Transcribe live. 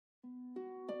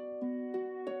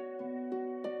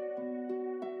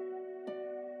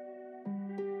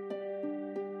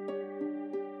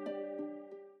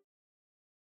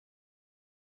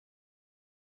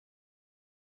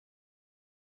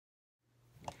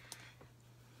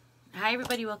Hi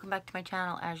everybody, welcome back to my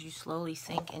channel as you slowly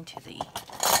sink into the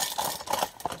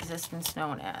existence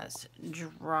known as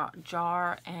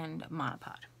jar and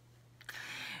monopod.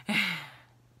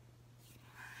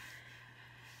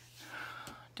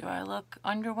 Do I look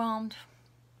underwhelmed?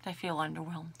 I feel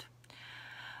underwhelmed.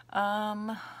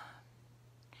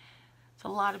 It's a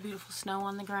lot of beautiful snow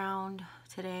on the ground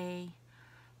today,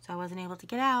 so I wasn't able to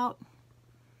get out,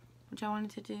 which I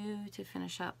wanted to do to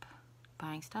finish up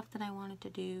buying stuff that I wanted to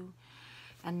do.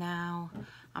 And now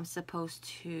I'm supposed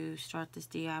to start this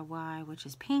DIY, which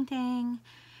is painting,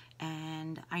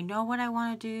 and I know what I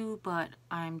want to do, but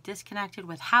I'm disconnected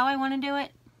with how I want to do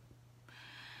it.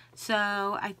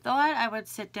 So I thought I would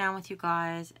sit down with you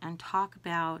guys and talk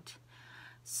about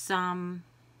some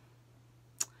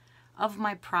of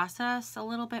my process a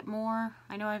little bit more.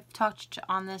 I know I've touched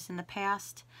on this in the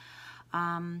past,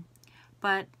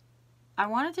 but I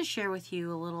wanted to share with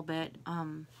you a little bit.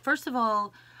 First of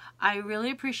all, I really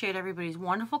appreciate everybody's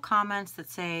wonderful comments that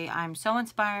say I'm so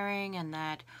inspiring and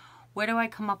that where do I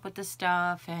come up with this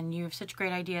stuff and you have such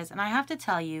great ideas. And I have to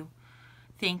tell you,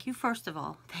 thank you first of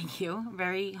all. Thank you.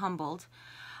 Very humbled.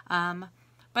 But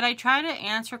I try to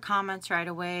answer comments right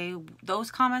away. Those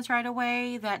comments right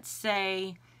away that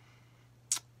say,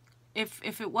 if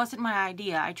it wasn't my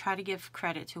idea, I try to give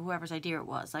credit to whoever's idea it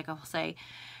was. Like I'll say,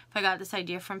 if I got this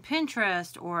idea from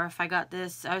Pinterest, or if I got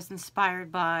this, I was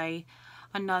inspired by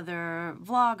another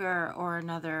vlogger or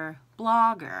another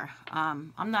blogger.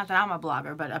 I'm not that I'm a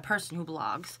blogger, but a person who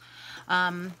blogs.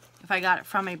 If I got it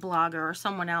from a blogger or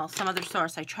someone else, some other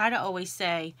source, I try to always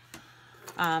say,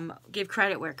 give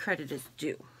credit where credit is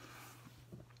due.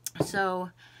 So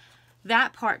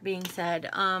that part being said,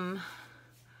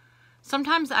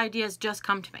 sometimes ideas just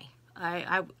come to me.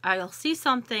 I'll see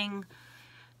something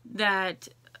that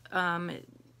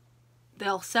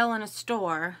they'll sell in a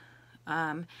store,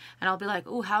 and I'll be like,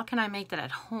 ooh, how can I make that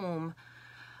at home?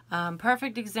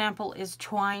 Perfect example is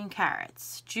twine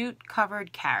carrots, jute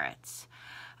covered carrots.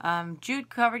 Jute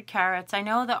covered carrots. I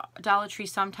know the Dollar Tree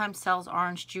sometimes sells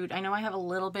orange jute. I know I have a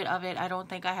little bit of it. I don't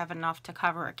think I have enough to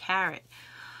cover a carrot.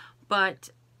 But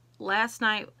last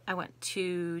night I went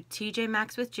to TJ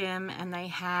Maxx with Jim, and they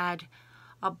had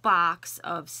a box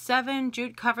of 7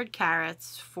 jute covered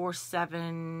carrots for 6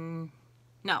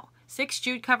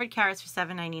 jute covered carrots for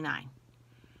 $7.99.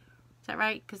 Is that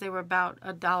right? Because they were about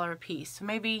 $1 a piece. So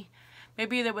maybe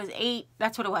there was 8.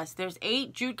 That's what it was. There's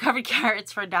 8 jute covered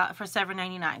carrots for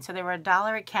 $7.99. So they were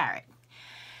 $1 a carrot.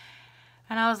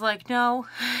 And I was like, no,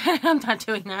 I'm not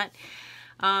doing that.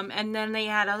 And then they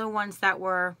had other ones that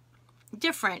were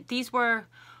different.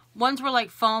 Ones were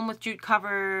like foam with jute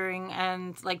covering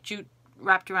and like jute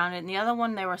wrapped around it, and the other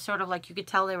one, they were sort of like, you could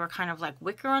tell they were kind of like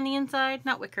wicker on the inside,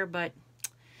 not wicker, but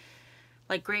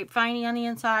like grapeviney on the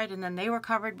inside, and then they were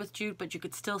covered with jute, but you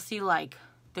could still see like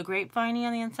the grapeviney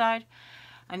on the inside,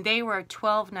 and they were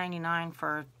 $12.99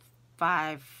 for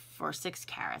 5 or 6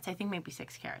 carrots. I think maybe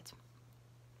 6 carrots.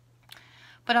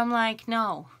 But I'm like,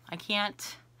 no, I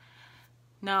can't.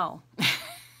 No.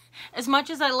 As much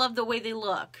as I love the way they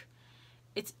look,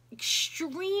 it's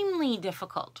extremely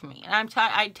difficult to me. And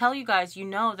I tell you guys, you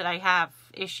know that I have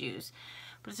issues,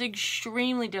 but it's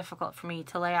extremely difficult for me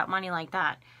to lay out money like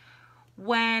that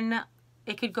when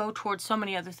it could go towards so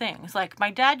many other things. Like my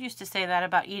dad used to say that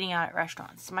about eating out at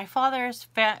restaurants. My father's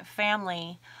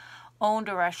family owned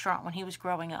a restaurant when he was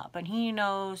growing up, and he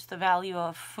knows the value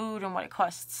of food and what it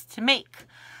costs to make.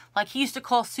 Like he used to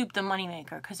call soup the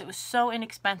moneymaker because it was so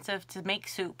inexpensive to make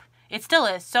soup. It still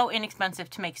is so inexpensive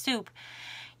to make soup,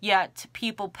 yet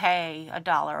people pay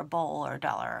 $1 a bowl or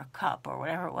 $1 a cup or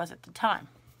whatever it was at the time.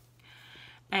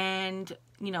 And,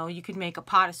 you know, you could make a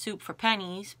pot of soup for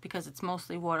pennies because it's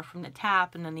mostly water from the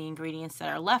tap and then the ingredients that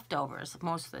are leftovers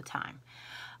most of the time.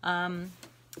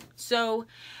 So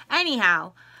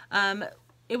anyhow,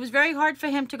 it was very hard for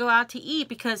him to go out to eat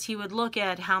because he would look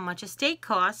at how much a steak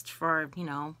cost for, you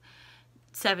know,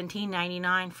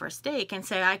 $17.99 for a steak and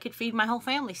say, I could feed my whole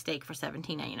family steak for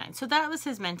 $17.99. So that was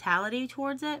his mentality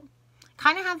towards it.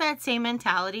 Kind of have that same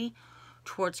mentality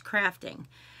towards crafting.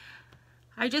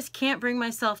 I just can't bring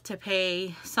myself to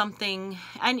pay something.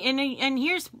 And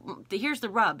here's the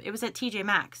rub. It was at TJ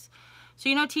Maxx. So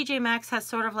you know TJ Maxx has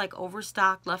sort of like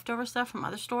overstocked leftover stuff from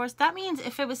other stores. That means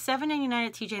if it was $7.99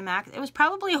 at TJ Maxx, it was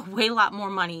probably a way lot more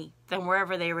money than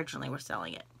wherever they originally were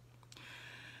selling it.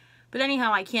 But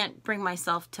anyhow, I can't bring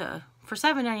myself to, for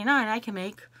 $7.99, I can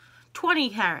make 20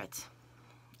 carrots.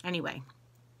 Anyway.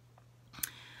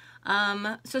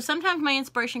 So sometimes my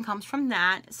inspiration comes from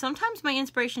that. Sometimes my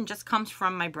inspiration just comes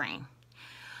from my brain.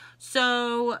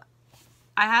 So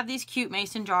I have these cute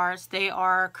mason jars. They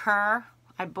are Kerr.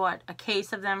 I bought a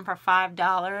case of them for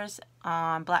 $5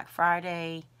 on Black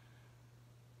Friday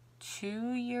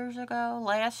 2 years ago,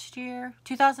 last year,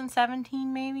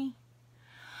 2017 maybe.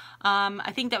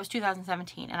 I think that was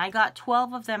 2017, and I got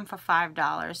 12 of them for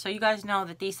 $5. So you guys know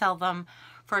that they sell them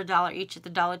for $1 each at the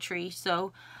Dollar Tree.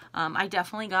 So I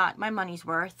definitely got my money's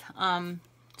worth.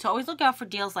 So always look out for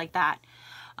deals like that.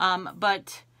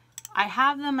 But I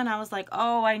have them, and I was like,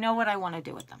 oh, I know what I want to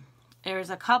do with them.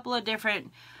 There's a couple of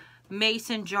different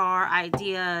mason jar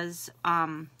ideas.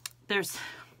 There's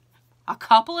a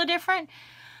couple of different.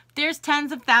 There's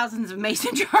tens of thousands of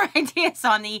mason jar ideas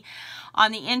on the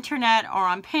internet or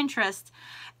on Pinterest,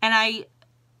 and I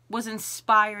was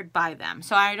inspired by them.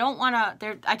 So I don't want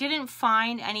to, I didn't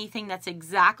find anything that's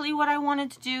exactly what I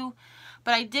wanted to do,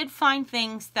 but I did find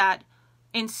things that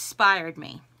inspired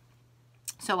me.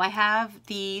 So I have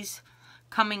these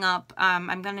coming up.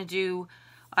 I'm going to do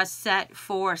a set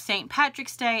for St.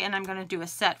 Patrick's Day, and I'm going to do a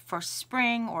set for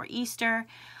spring or Easter,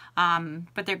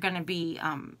 but they're going to be,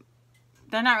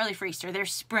 they're not really for Easter, they're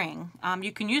spring.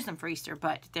 You can use them for Easter,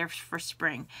 but they're for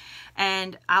spring.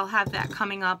 And I'll have that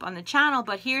coming up on the channel,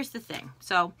 but here's the thing.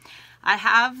 So I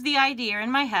have the idea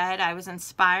in my head. I was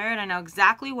inspired. I know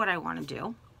exactly what I want to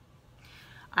do.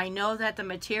 I know that the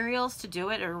materials to do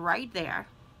it are right there.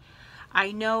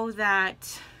 I know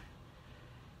that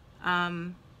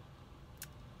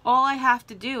all I have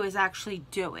to do is actually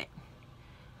do it.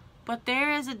 But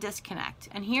there is a disconnect.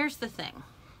 And here's the thing.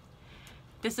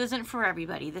 This isn't for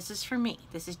everybody. This is for me.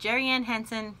 This is Jeri-Ann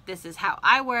Henson. This is how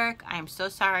I work. I am so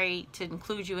sorry to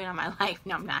include you in my life.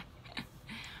 No, I'm not.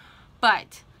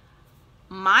 But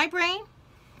my brain,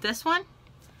 this one,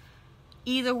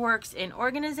 either works in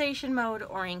organization mode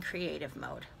or in creative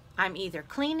mode. I'm either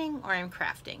cleaning or I'm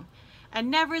crafting. And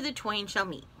never the twain shall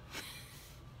meet.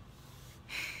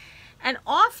 And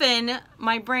often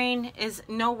my brain is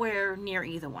nowhere near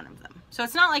either one of them. So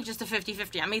it's not like just a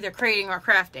 50-50. I'm either creating or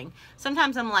crafting.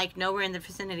 Sometimes I'm like nowhere in the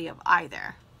vicinity of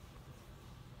either.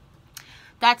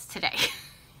 That's today.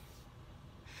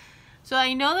 So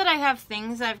I know that I have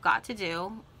things I've got to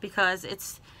do because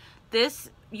it's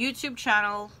this YouTube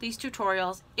channel, these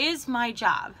tutorials is my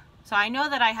job. So I know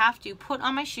that I have to put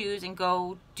on my shoes and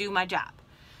go do my job.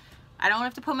 I don't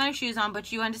have to put my shoes on,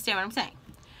 but you understand what I'm saying.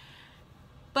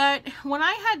 But when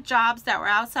I had jobs that were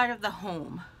outside of the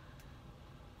home,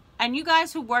 and you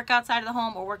guys who work outside of the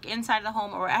home or work inside of the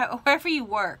home or wherever you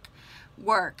work,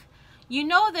 you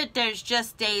know that there's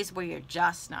just days where you're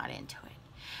just not into it.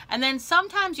 And then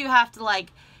sometimes you have to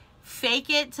like fake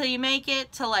it till you make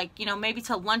it to like, you know, maybe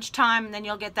till lunchtime, and then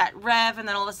you'll get that rev, and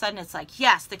then all of a sudden it's like,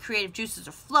 yes, the creative juices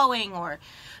are flowing, or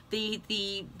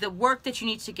the work that you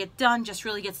need to get done just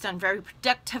really gets done very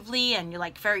productively, and you're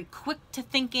like very quick to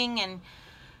thinking.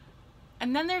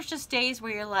 And then there's just days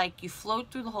where you're like, you float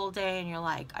through the whole day and you're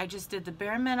like, I just did the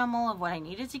bare minimal of what I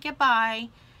needed to get by,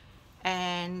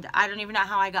 and I don't even know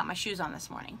how I got my shoes on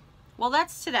this morning. Well,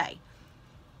 that's today.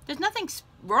 There's nothing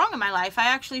wrong in my life. I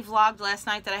actually vlogged last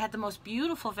night that I had the most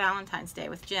beautiful Valentine's Day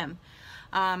with Jim.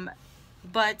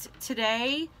 But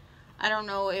today, I don't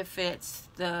know if it's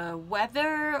the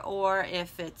weather or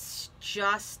if it's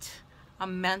just a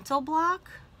mental block.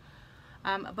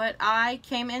 But I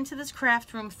came into this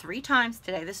craft room 3 times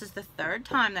today. This is the 3rd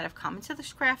time that I've come into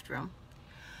this craft room.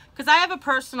 Because I have a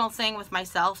personal thing with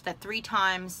myself that 3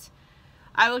 times,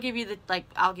 I will give you the, like,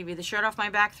 I'll give you the shirt off my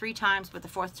back 3 times, but the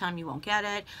 4th time you won't get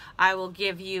it. I will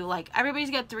give you, like, everybody's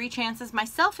got 3 chances,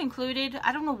 myself included.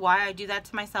 I don't know why I do that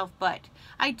to myself, but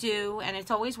I do, and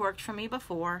it's always worked for me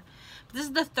before. But this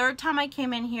is the 3rd time I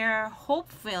came in here,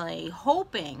 hopefully,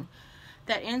 hoping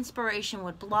that inspiration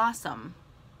would blossom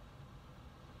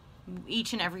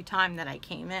each and every time that I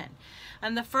came in.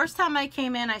 And the first time I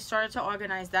came in, I started to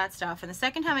organize that stuff, and the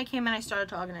second time I came in, I started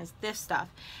to organize this stuff.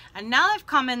 And now I've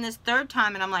come in this 3rd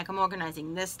time, and I'm like, I'm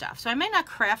organizing this stuff. So I may not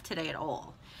craft today at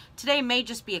all. Today may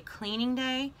just be a cleaning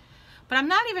day, but I'm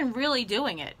not even really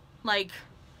doing it. Like,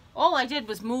 all I did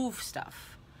was move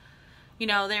stuff. You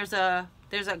know, there's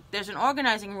an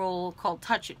organizing rule called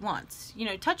touch it once. You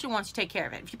know, touch it once, you take care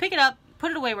of it. If you pick it up,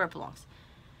 put it away where it belongs.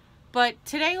 But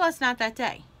today was not that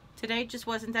day. Today just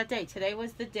wasn't that day. Today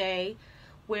was the day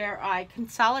where I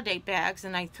consolidate bags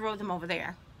and I throw them over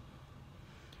there.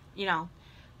 You know,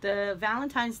 the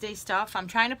Valentine's Day stuff, I'm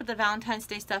trying to put the Valentine's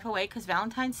Day stuff away because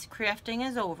Valentine's crafting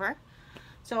is over.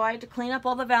 So I had to clean up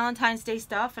all the Valentine's Day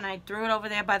stuff, and I threw it over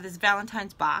there by this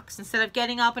Valentine's box. Instead of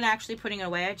getting up and actually putting it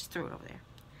away, I just threw it over there.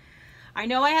 I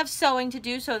know I have sewing to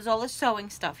do, so there's all the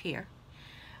sewing stuff here.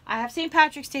 I have St.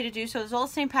 Patrick's Day to do, so there's all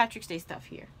the St. Patrick's Day stuff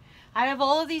here. I have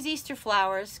all of these Easter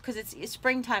flowers because it's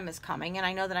springtime is coming, and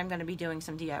I know that I'm going to be doing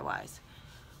some DIYs.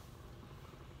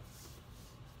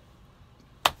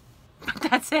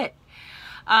 That's it.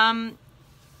 I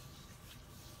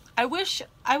wish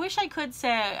I could say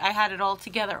I had it all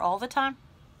together all the time.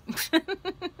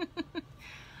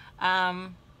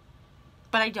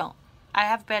 But I don't. I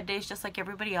have bad days just like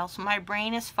everybody else. My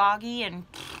brain is foggy, and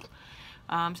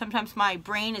sometimes my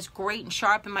brain is great and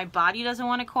sharp and my body doesn't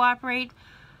want to cooperate.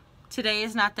 Today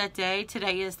is not that day.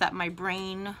 Today is that my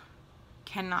brain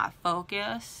cannot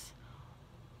focus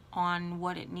on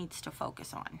what it needs to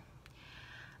focus on.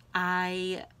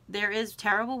 There is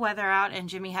terrible weather out and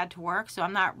Jimmy had to work, so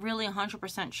I'm not really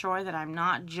 100% sure that I'm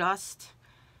not just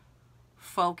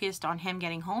focused on him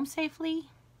getting home safely,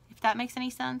 if that makes any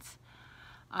sense.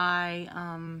 He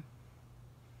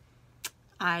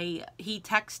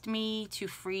texted me to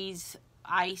freeze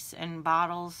ice and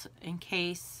bottles in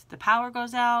case the power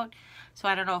goes out. So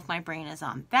I don't know if my brain is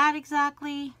on that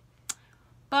exactly,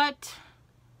 but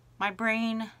my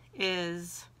brain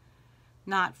is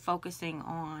not focusing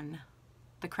on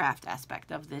the craft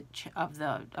aspect of the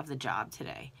job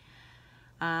today,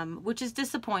 which is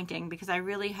disappointing because I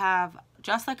really have,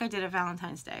 just like I did at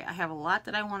Valentine's Day, I have a lot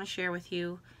that I want to share with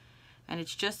you. And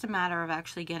it's just a matter of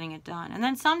actually getting it done. And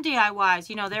then some DIYs,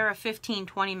 you know, there are 15,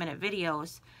 20-minute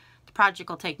videos. The project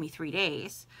will take me 3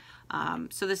 days.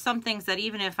 So there's some things that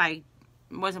even if I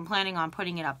wasn't planning on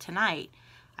putting it up tonight,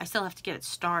 I still have to get it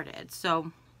started.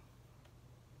 So,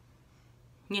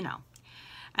 you know.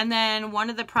 And then one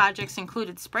of the projects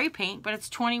included spray paint, but it's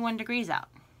 21 degrees out.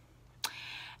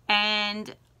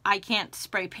 And I can't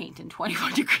spray paint in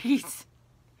 21 degrees.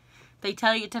 They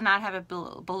tell you to not have it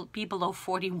be below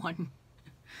 41.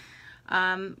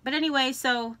 But anyway,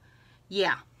 so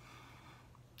yeah.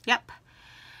 Yep.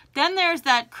 Then there's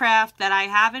that craft that I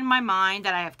have in my mind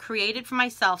that I have created for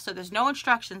myself. So there's no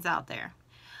instructions out there.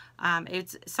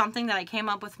 It's something that I came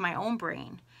up with my own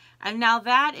brain. And now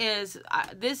that is,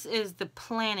 this is the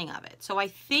planning of it. So I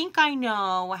think I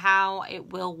know how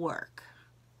it will work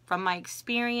from my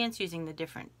experience using the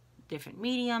different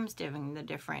mediums, doing the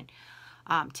different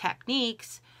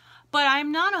techniques, but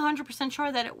I'm not 100%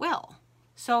 sure that it will.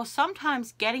 So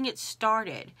sometimes getting it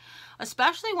started,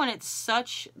 especially when it's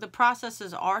the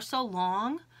processes are so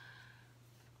long,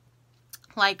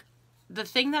 like the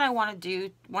thing that I want to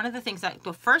do, one of the things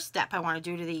the first step I want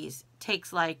to do to these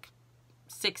takes like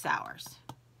 6 hours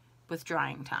with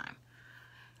drying time.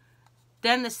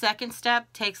 Then the second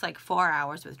step takes like 4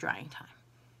 hours with drying time.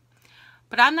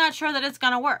 But I'm not sure that it's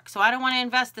going to work. So I don't want to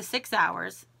invest the 6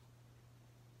 hours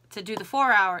to do the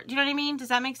 4 hour. Do you know what I mean? Does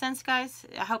that make sense, guys?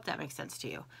 I hope that makes sense to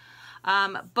you.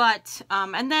 And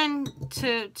then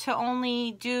to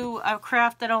only do a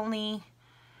craft that only,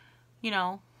 you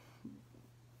know,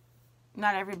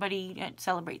 not everybody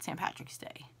celebrates St. Patrick's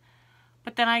Day.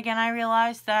 But then again, I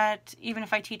realize that even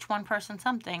if I teach one person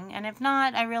something, and if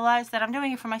not, I realize that I'm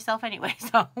doing it for myself anyway.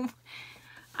 So,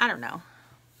 I don't know.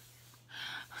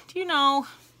 Do you know?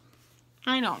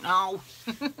 I don't know.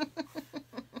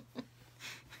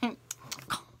 I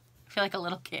feel like a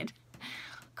little kid.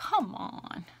 Come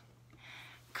on.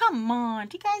 Come on.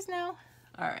 Do you guys know?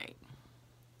 All right.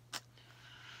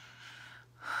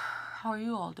 How are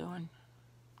you all doing?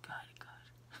 Good,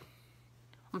 good.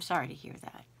 I'm sorry to hear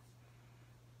that.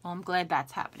 Well, I'm glad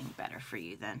that's happening better for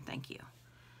you then. Thank you.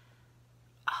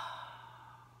 Oh.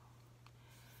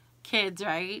 Kids,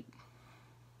 right?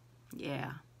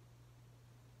 Yeah.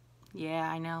 Yeah,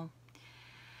 I know.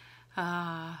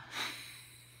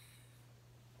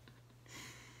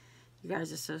 You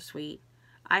guys are so sweet.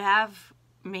 I have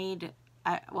made,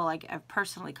 I've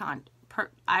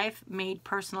made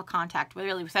personal contact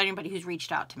really with anybody who's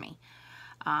reached out to me.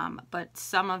 But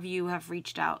some of you have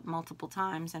reached out multiple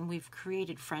times, and we've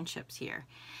created friendships here.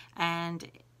 And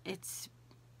it's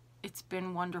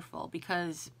been wonderful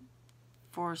because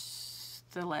for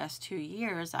the last 2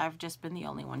 years, I've just been the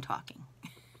only one talking.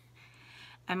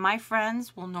 And my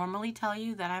friends will normally tell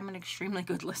you that I'm an extremely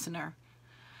good listener.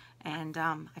 And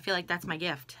I feel like that's my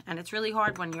gift. And it's really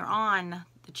hard when you're on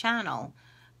the channel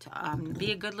to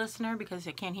be a good listener because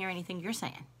I can't hear anything you're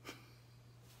saying.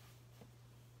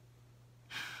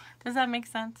 Does that make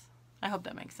sense? I hope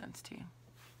that makes sense to you.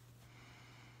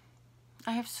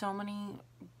 I have so many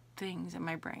things in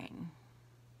my brain.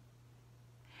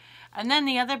 And then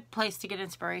the other place to get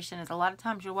inspiration is a lot of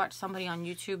times you'll watch somebody on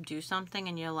YouTube do something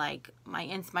and you're like, my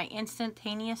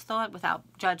instantaneous thought without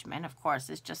judgment, of course,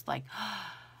 is just like, oh,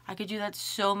 I could do that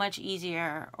so much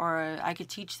easier, or I could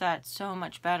teach that so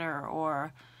much better,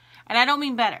 or, and I don't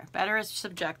mean better. Better is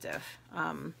subjective.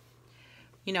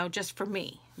 You know, just for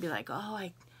me. Be like, oh,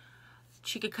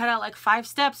 she could cut out like 5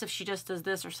 steps if she just does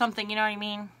this or something, you know what I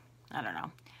mean? I don't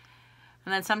know.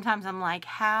 And then sometimes I'm like,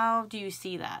 how do you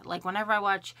see that? Like whenever I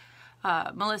watch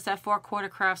Melissa at 4/4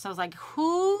 crafts. I was like,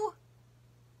 who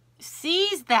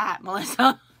sees that,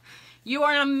 Melissa? You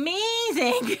are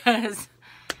amazing. Because,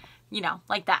 you know,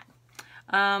 like that.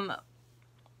 But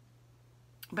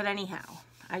anyhow,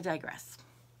 I digress.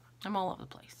 I'm all over the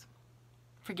place.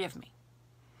 Forgive me.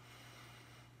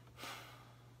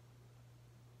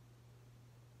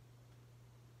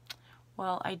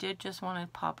 Well, I did just want to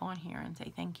pop on here and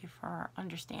say thank you for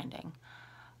understanding.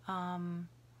 I'm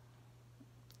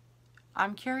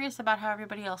curious about how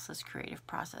everybody else's creative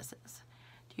process is.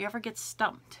 Do you ever get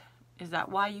stumped? Is that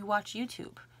why you watch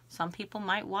YouTube? Some people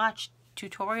might watch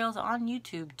tutorials on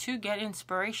YouTube to get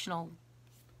inspirational,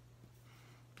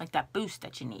 like that boost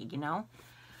that you need, you know?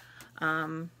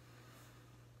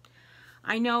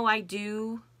 I know I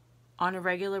do, on a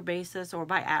regular basis or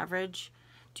by average,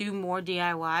 do more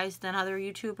DIYs than other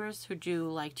YouTubers who do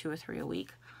like 2 or 3 a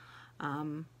week.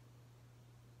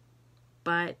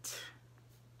 But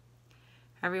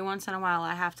every once in a while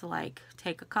I have to like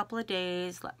take a couple of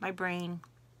days, let my brain,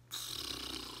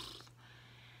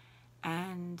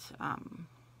 and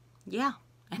yeah,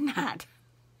 and that.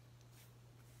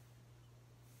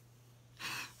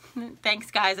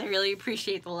 Thanks guys, I really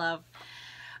appreciate the love.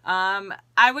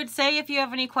 I would say if you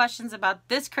have any questions about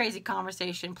this crazy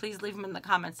conversation, please leave them in the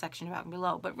comments section down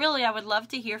below. But really, I would love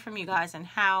to hear from you guys and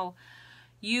how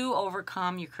you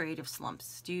overcome your creative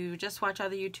slumps. Do you just watch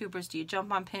other YouTubers? Do you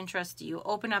jump on Pinterest? Do you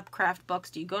open up craft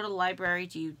books? Do you go to the library?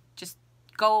 Do you just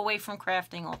go away from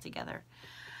crafting altogether?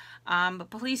 But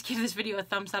please give this video a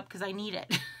thumbs up because I need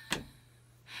it.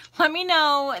 Let me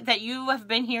know that you have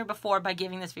been here before by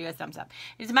giving this video a thumbs up.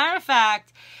 As a matter of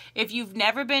fact, if you've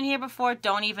never been here before,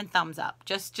 don't even thumbs up.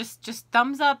 Just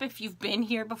thumbs up if you've been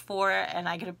here before, and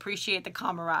I can appreciate the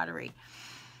camaraderie.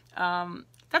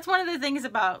 That's one of the things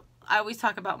about, I always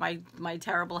talk about my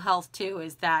terrible health too,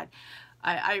 is that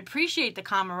I appreciate the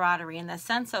camaraderie and the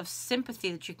sense of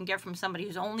sympathy that you can get from somebody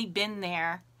who's only been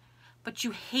there, but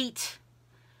you hate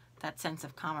that sense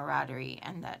of camaraderie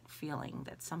and that feeling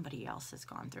that somebody else has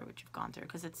gone through what you've gone through,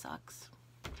 because it sucks.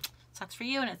 It sucks for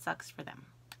you and it sucks for them.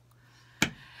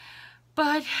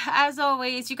 But as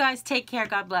always, you guys take care,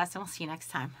 God bless, and we'll see you next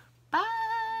time.